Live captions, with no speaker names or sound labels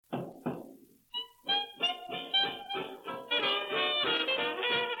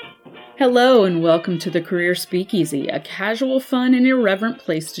Hello and welcome to the Career Speakeasy, a casual, fun, and irreverent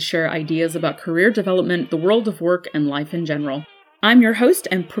place to share ideas about career development, the world of work, and life in general. I'm your host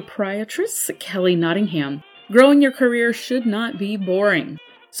and proprietress, Kelly Nottingham. Growing your career should not be boring,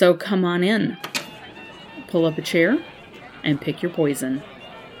 so come on in, pull up a chair, and pick your poison.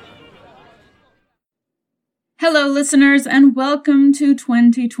 Hello, listeners, and welcome to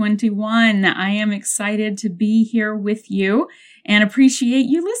 2021. I am excited to be here with you and appreciate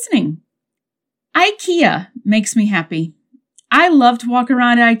you listening. IKEA makes me happy. I love to walk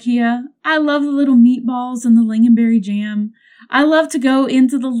around IKEA. I love the little meatballs and the lingonberry jam. I love to go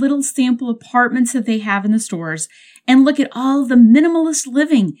into the little sample apartments that they have in the stores and look at all the minimalist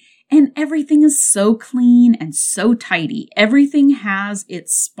living. And everything is so clean and so tidy. Everything has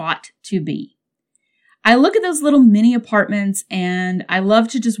its spot to be. I look at those little mini apartments and I love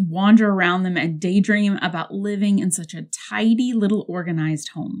to just wander around them and daydream about living in such a tidy little organized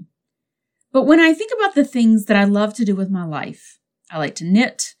home. But when I think about the things that I love to do with my life, I like to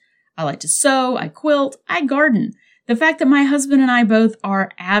knit, I like to sew, I quilt, I garden. The fact that my husband and I both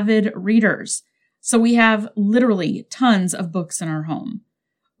are avid readers. So we have literally tons of books in our home.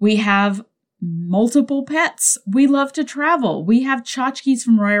 We have multiple pets. We love to travel. We have tchotchkes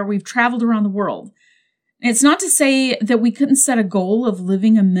from where we've traveled around the world. It's not to say that we couldn't set a goal of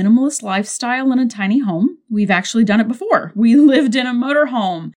living a minimalist lifestyle in a tiny home. We've actually done it before. We lived in a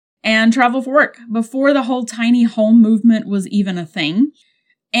motorhome and traveled for work before the whole tiny home movement was even a thing.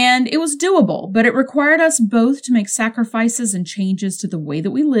 And it was doable, but it required us both to make sacrifices and changes to the way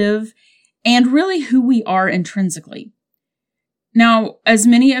that we live and really who we are intrinsically. Now, as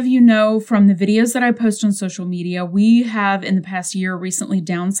many of you know from the videos that I post on social media, we have in the past year recently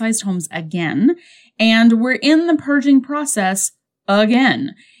downsized homes again, and we're in the purging process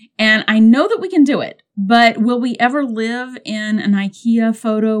again. And I know that we can do it, but will we ever live in an IKEA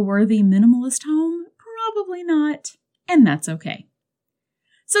photo-worthy minimalist home? Probably not, and that's okay.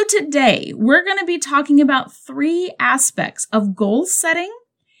 So today, we're going to be talking about 3 aspects of goal setting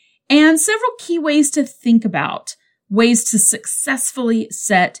and several key ways to think about ways to successfully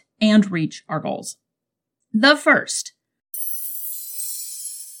set and reach our goals. The first,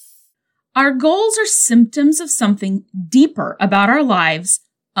 our goals are symptoms of something deeper about our lives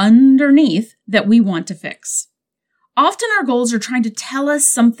underneath that we want to fix. Often our goals are trying to tell us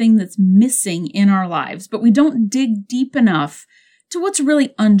something that's missing in our lives, but we don't dig deep enough to what's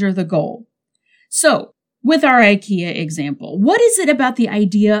really under the goal. So, with our IKEA example, what is it about the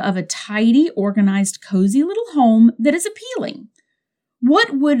idea of a tidy, organized, cozy little home that is appealing?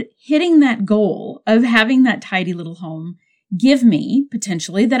 What would hitting that goal of having that tidy little home give me,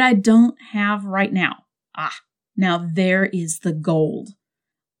 potentially, that I don't have right now? Now there is the gold.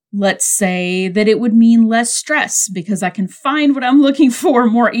 Let's say that it would mean less stress because I can find what I'm looking for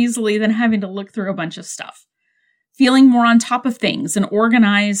more easily than having to look through a bunch of stuff. Feeling more on top of things and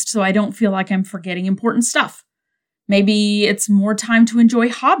organized so I don't feel like I'm forgetting important stuff. Maybe it's more time to enjoy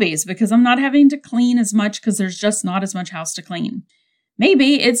hobbies because I'm not having to clean as much because there's just not as much house to clean.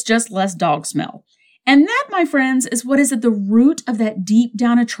 Maybe it's just less dog smell. And that, my friends, is what is at the root of that deep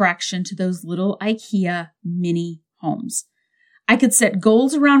down attraction to those little IKEA mini homes. I could set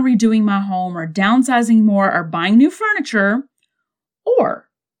goals around redoing my home or downsizing more or buying new furniture, or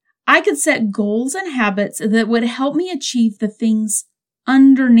I could set goals and habits that would help me achieve the things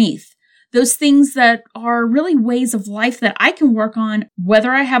underneath, those things that are really ways of life that I can work on,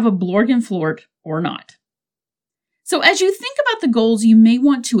 whether I have a Blorgenflort or not. So as you think about the goals you may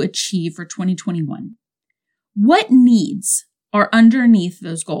want to achieve for 2021, what needs are underneath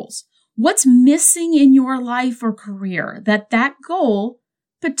those goals? What's missing in your life or career that goal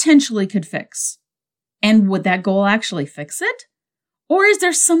potentially could fix? And would that goal actually fix it? Or is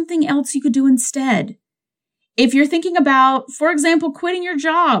there something else you could do instead? If you're thinking about, for example, quitting your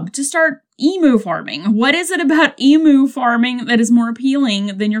job to start emu farming, what is it about emu farming that is more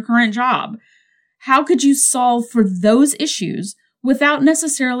appealing than your current job? How could you solve for those issues without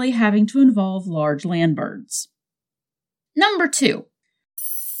necessarily having to involve large land birds? Number 2,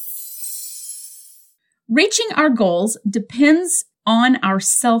 reaching our goals depends on our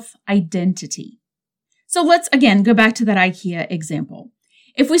self-identity. So let's, again, go back to that IKEA example.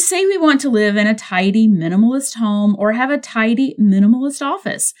 If we say we want to live in a tidy, minimalist home or have a tidy, minimalist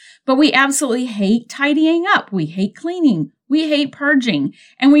office, but we absolutely hate tidying up, we hate cleaning, we hate purging,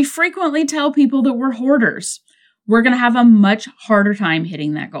 and we frequently tell people that we're hoarders, we're going to have a much harder time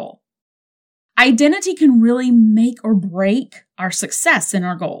hitting that goal. Identity can really make or break our success in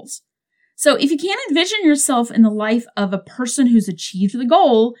our goals. So if you can't envision yourself in the life of a person who's achieved the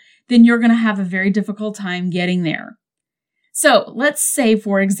goal, then you're going to have a very difficult time getting there. So let's say,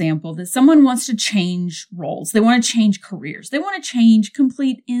 for example, that someone wants to change roles. They want to change careers. They want to change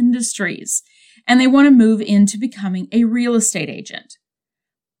complete industries, and they want to move into becoming a real estate agent.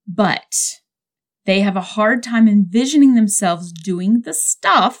 But they have a hard time envisioning themselves doing the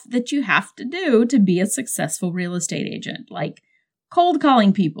stuff that you have to do to be a successful real estate agent, like cold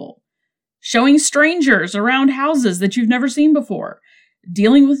calling people, showing strangers around houses that you've never seen before,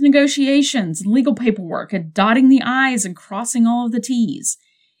 dealing with negotiations and legal paperwork, and dotting the I's and crossing all of the T's.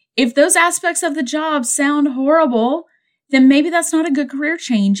 If those aspects of the job sound horrible, then maybe that's not a good career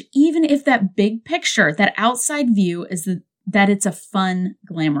change, even if that big picture, that outside view is that it's a fun,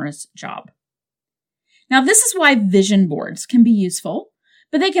 glamorous job. Now, this is why vision boards can be useful,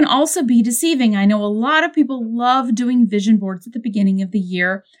 but they can also be deceiving. I know a lot of people love doing vision boards at the beginning of the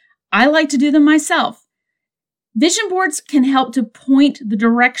year. I like to do them myself. Vision boards can help to point the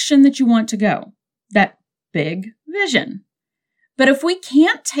direction that you want to go, that big vision. But if we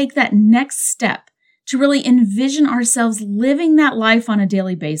can't take that next step to really envision ourselves living that life on a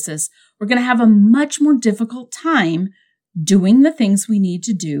daily basis, we're going to have a much more difficult time doing the things we need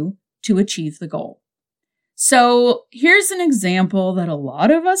to do to achieve the goal. So here's an example that a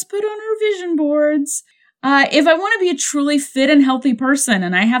lot of us put on our vision boards. If I want to be a truly fit and healthy person,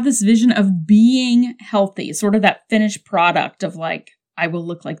 and I have this vision of being healthy, sort of that finished product of like, I will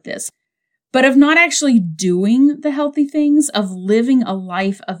look like this, but of not actually doing the healthy things, of living a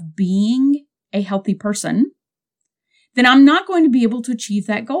life of being a healthy person, then I'm not going to be able to achieve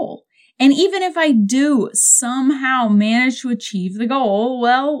that goal. And even if I do somehow manage to achieve the goal,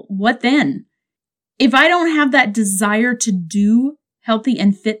 well, what then? If I don't have that desire to do healthy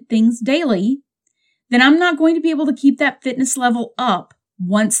and fit things daily, then I'm not going to be able to keep that fitness level up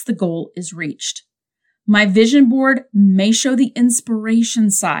once the goal is reached. My vision board may show the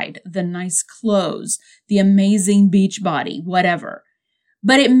inspiration side, the nice clothes, the amazing beach body, whatever.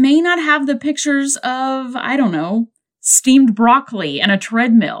 But it may not have the pictures of, steamed broccoli and a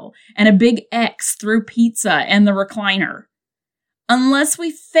treadmill and a big X through pizza and the recliner. Unless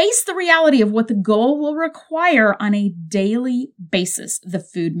we face the reality of what the goal will require on a daily basis, the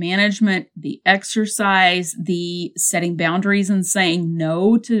food management, the exercise, the setting boundaries and saying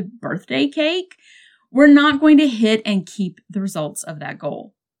no to birthday cake, we're not going to hit and keep the results of that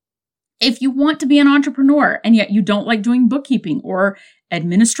goal. If you want to be an entrepreneur and yet you don't like doing bookkeeping or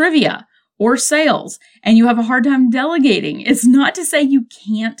administrivia or sales and you have a hard time delegating, it's not to say you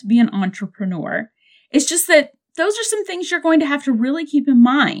can't be an entrepreneur. It's just that those are some things you're going to have to really keep in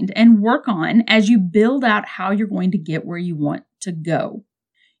mind and work on as you build out how you're going to get where you want to go.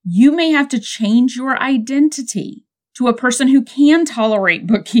 You may have to change your identity to a person who can tolerate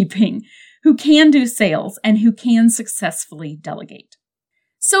bookkeeping, who can do sales, and who can successfully delegate.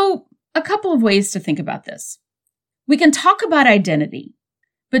 So, a couple of ways to think about this. We can talk about identity,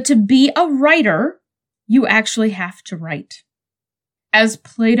 but to be a writer, you actually have to write. As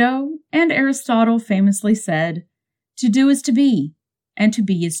Plato and Aristotle famously said, to do is to be, and to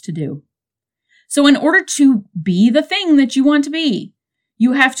be is to do. So in order to be the thing that you want to be,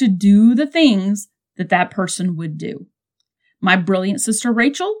 you have to do the things that that person would do. My brilliant sister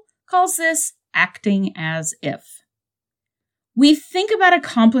Rachel calls this acting as if. We think about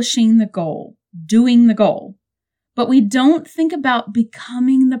accomplishing the goal, doing the goal, but we don't think about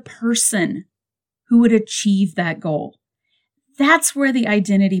becoming the person who would achieve that goal. That's where the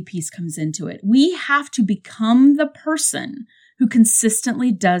identity piece comes into it. We have to become the person who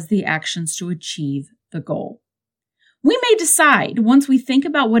consistently does the actions to achieve the goal. We may decide, once we think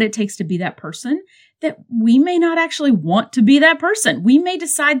about what it takes to be that person, that we may not actually want to be that person. We may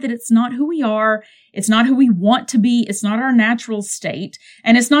decide that it's not who we are, it's not who we want to be, it's not our natural state,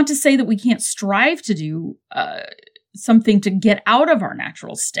 and it's not to say that we can't strive to do something to get out of our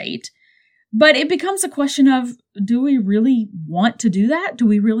natural state. But it becomes a question of, do we really want to do that? Do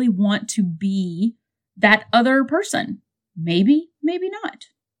we really want to be that other person? Maybe, maybe not.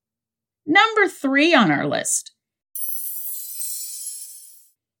 Number 3 on our list.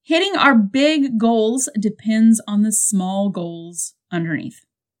 Hitting our big goals depends on the small goals underneath.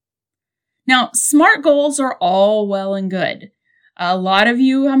 Now, SMART goals are all well and good. A lot of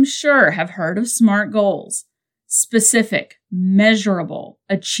you, I'm sure, have heard of SMART goals. Specific, measurable,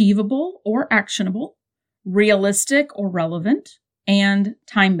 achievable or actionable, realistic or relevant, and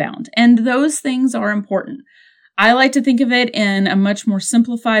time-bound. And those things are important. I like to think of it in a much more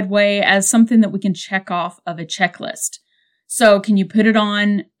simplified way as something that we can check off of a checklist. So can you put it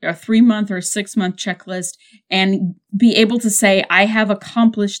on a 3-month or a 6-month checklist and be able to say, I have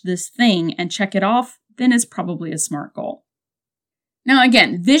accomplished this thing and check it off? Then it's probably a SMART goal. Now,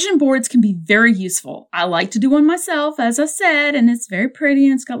 again, vision boards can be very useful. I like to do one myself, as I said, and it's very pretty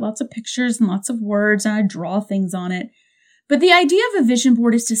and it's got lots of pictures and lots of words and I draw things on it. But the idea of a vision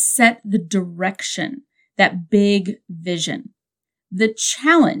board is to set the direction, that big vision. The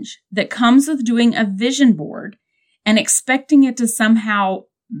challenge that comes with doing a vision board and expecting it to somehow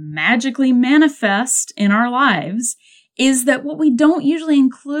magically manifest in our lives is that what we don't usually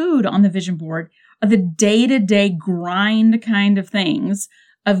include on the vision board are the day-to-day grind kind of things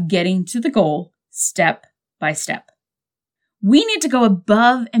of getting to the goal step by step. We need to go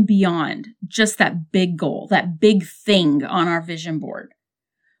above and beyond just that big goal, that big thing on our vision board.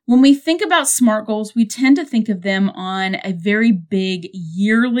 When we think about SMART goals, we tend to think of them on a very big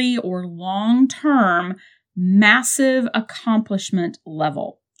yearly or long-term massive accomplishment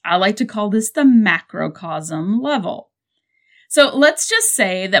level. I like to call this the macrocosm level. So let's just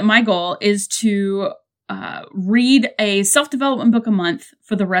say that my goal is to read a self-development book a month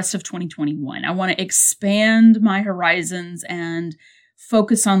for the rest of 2021. I want to expand my horizons and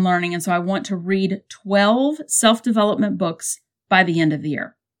focus on learning. And so I want to read 12 self-development books by the end of the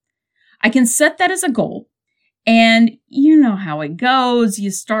year. I can set that as a goal. And you know how it goes.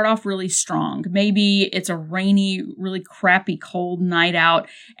 You start off really strong. Maybe it's a rainy, really crappy, cold night out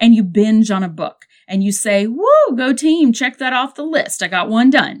and you binge on a book and you say, woo, go team, check that off the list. I got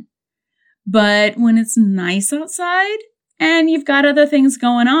one done. But when it's nice outside and you've got other things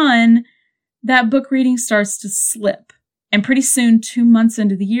going on, that book reading starts to slip. And pretty soon, 2 months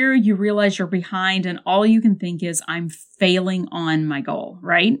into the year, you realize you're behind and all you can think is, I'm failing on my goal,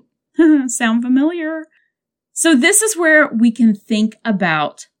 right? Sound familiar? So this is where we can think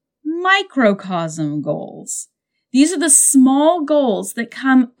about microcosm goals. These are the small goals that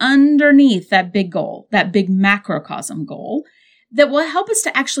come underneath that big goal, that big macrocosm goal, that will help us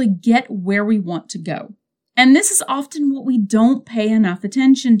to actually get where we want to go. And this is often what we don't pay enough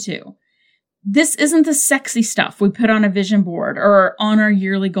attention to. This isn't the sexy stuff we put on a vision board or on our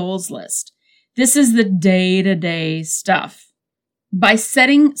yearly goals list. This is the day-to-day stuff. By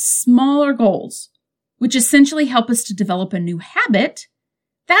setting smaller goals, which essentially help us to develop a new habit,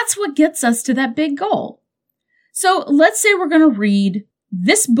 that's what gets us to that big goal. So let's say we're going to read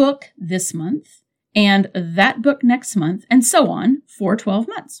this book this month and that book next month and so on for 12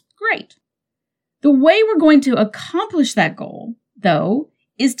 months. Great. The way we're going to accomplish that goal, though,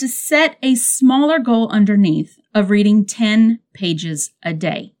 is to set a smaller goal underneath of reading 10 pages a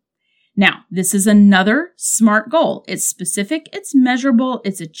day. Now, this is another SMART goal. It's specific, it's measurable,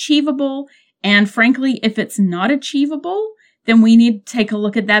 it's achievable, and frankly, if it's not achievable, then we need to take a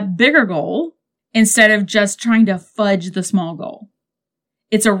look at that bigger goal instead of just trying to fudge the small goal.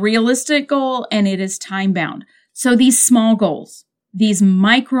 It's a realistic goal and it is time-bound. So these small goals, these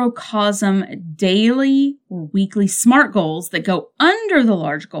microcosm daily or weekly SMART goals that go under the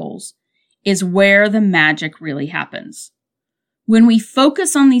large goals is where the magic really happens. When we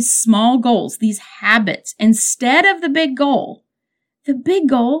focus on these small goals, these habits, instead of the big goal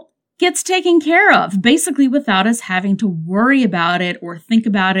gets taken care of, basically without us having to worry about it or think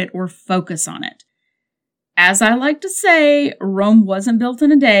about it or focus on it. As I like to say, Rome wasn't built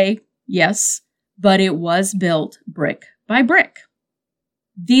in a day, yes, but it was built brick by brick.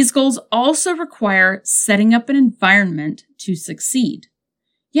 These goals also require setting up an environment to succeed.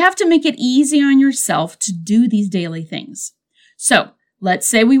 You have to make it easy on yourself to do these daily things. So let's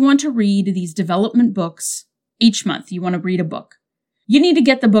say we want to read these development books each month. You want to read a book. You need to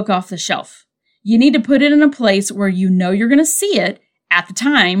get the book off the shelf. You need to put it in a place where you know you're going to see it at the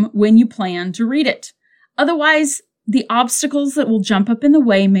time when you plan to read it. Otherwise, the obstacles that will jump up in the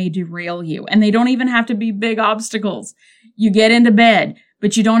way may derail you. And they don't even have to be big obstacles. You get into bed,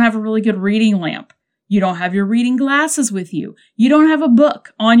 but you don't have a really good reading lamp. You don't have your reading glasses with you. You don't have a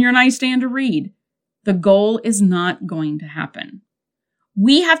book on your nightstand to read. The goal is not going to happen.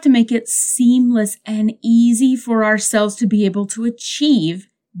 We have to make it seamless and easy for ourselves to be able to achieve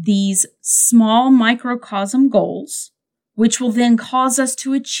these small microcosm goals, which will then cause us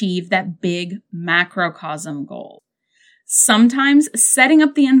to achieve that big macrocosm goal. Sometimes setting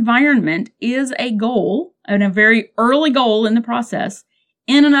up the environment is a goal, and a very early goal in the process.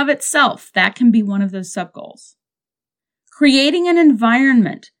 In and of itself, that can be one of those sub-goals. Creating an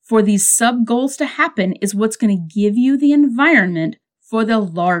environment for these sub-goals to happen is what's going to give you the environment for the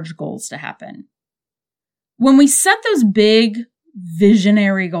large goals to happen. When we set those big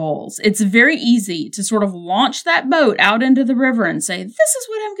visionary goals, it's very easy to sort of launch that boat out into the river and say, this is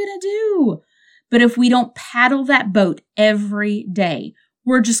what I'm going to do. But if we don't paddle that boat every day,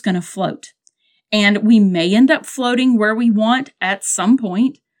 we're just going to float. And we may end up floating where we want at some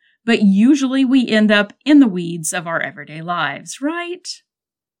point, but usually we end up in the weeds of our everyday lives, right?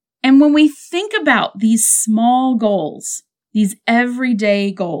 And when we think about these small goals, these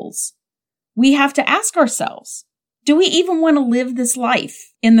everyday goals, we have to ask ourselves, do we even want to live this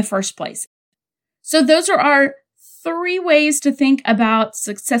life in the first place? So those are our 3 ways to think about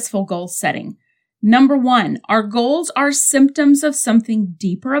successful goal setting. Number 1, our goals are symptoms of something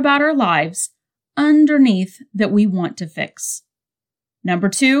deeper about our lives underneath that we want to fix. Number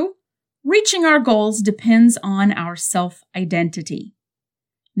 2, reaching our goals depends on our self-identity.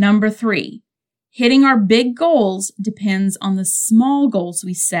 Number 3, hitting our big goals depends on the small goals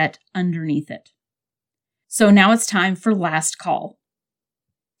we set underneath it. So now it's time for last call.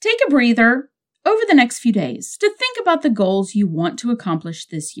 Take a breather over the next few days to think about the goals you want to accomplish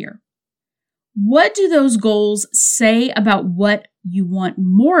this year. What do those goals say about what you want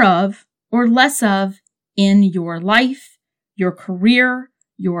more of or less of in your life, your career,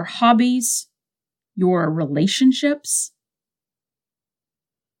 your hobbies, your relationships?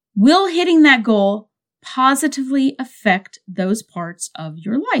 Will hitting that goal positively affect those parts of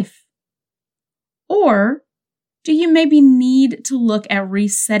your life? Or do you maybe need to look at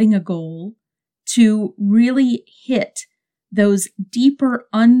resetting a goal to really hit those deeper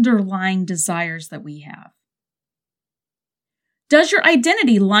underlying desires that we have? Does your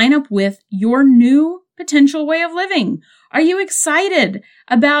identity line up with your new potential way of living? Are you excited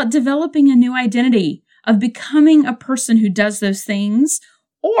about developing a new identity, of becoming a person who does those things?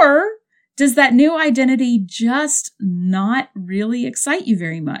 Or does that new identity just not really excite you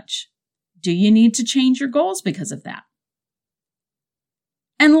very much? Do you need to change your goals because of that?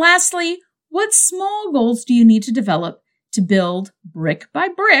 And lastly, what small goals do you need to develop to build brick by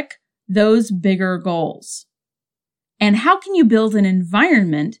brick those bigger goals? And how can you build an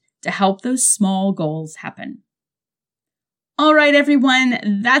environment to help those small goals happen? All right,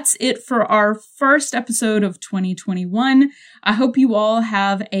 everyone, that's it for our first episode of 2021. I hope you all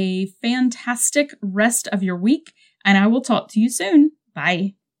have a fantastic rest of your week, and I will talk to you soon.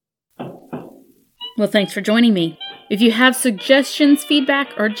 Bye. Well, thanks for joining me. If you have suggestions, feedback,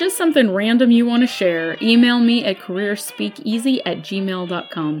 or just something random you want to share, email me at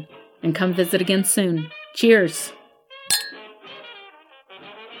careerspeakeasy@gmail.com. And come visit again soon. Cheers.